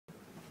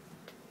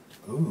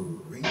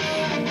Ooh,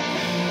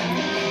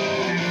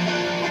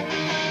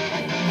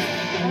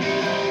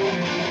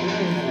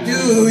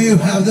 do you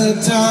have the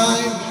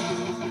time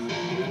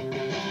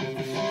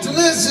to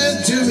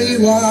listen to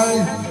me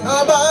whine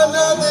about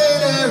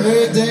nothing,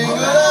 everything all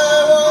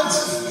at once?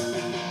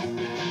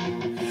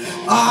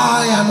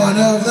 I am one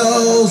of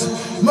those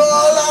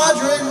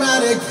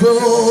melodramatic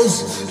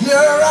fools,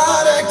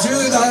 neurotic to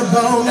the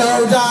bone,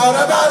 no doubt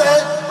about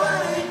it.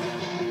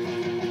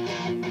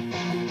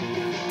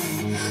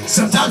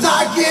 Sometimes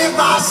I give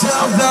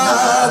myself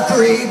the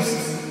creeps.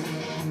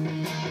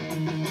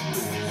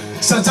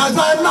 Sometimes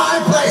my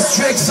mind plays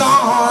tricks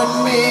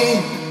on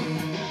me.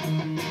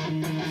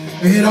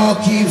 It all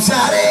keeps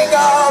adding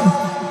up.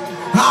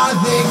 I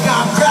think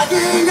I'm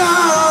cracking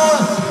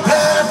up.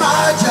 Am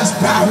I just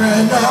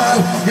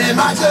paranoid? Am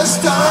I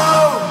just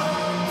stoned?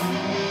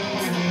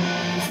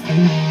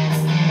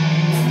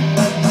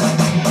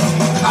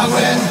 I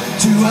went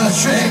to a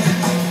shrink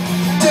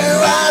to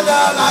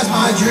analyze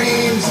my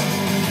dreams.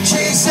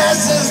 She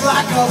says this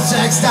lack of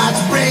sex that's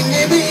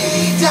bringing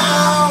me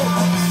down.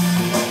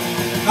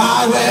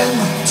 I went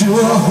to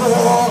a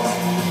whore.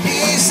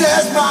 He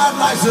says my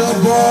life's a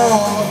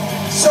bore.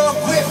 So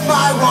quit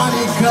my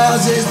whining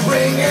cause it's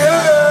bringing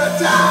her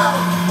down.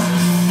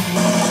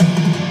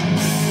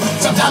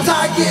 Sometimes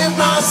I give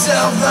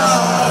myself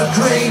the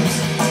creeps.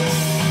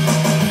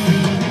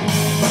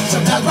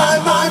 Sometimes my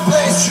mind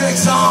plays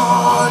tricks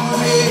on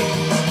me.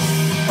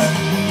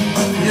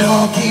 It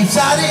all keeps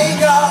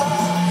adding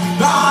up.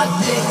 I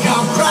think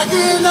I'm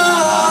cracking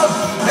up.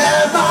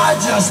 Am I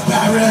just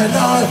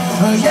paranoid?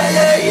 Yeah,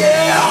 yeah,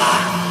 yeah.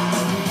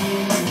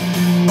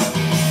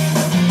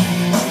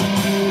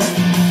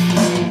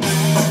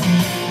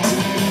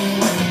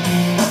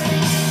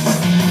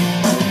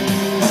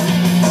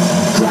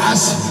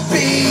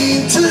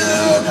 Grasping to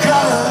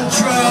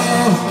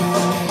control,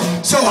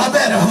 so I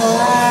better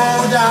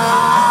hold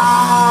on.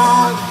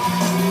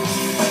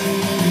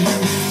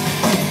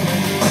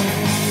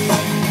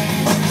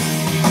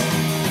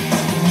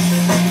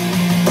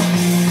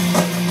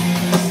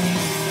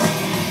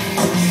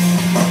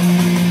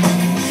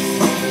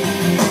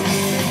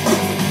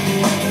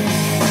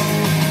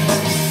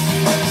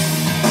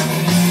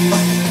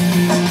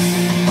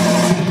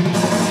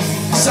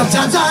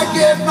 Sometimes I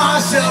give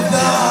myself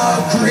the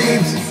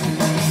creeps.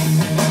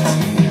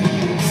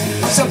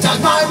 Sometimes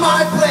my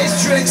mind plays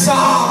tricks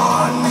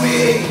on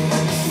me.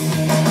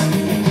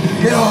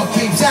 It all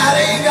keeps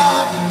adding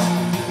up.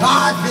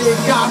 I think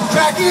I'm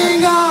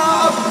cracking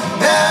up.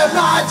 Am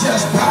I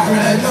just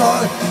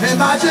paranoid?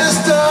 Am I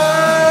just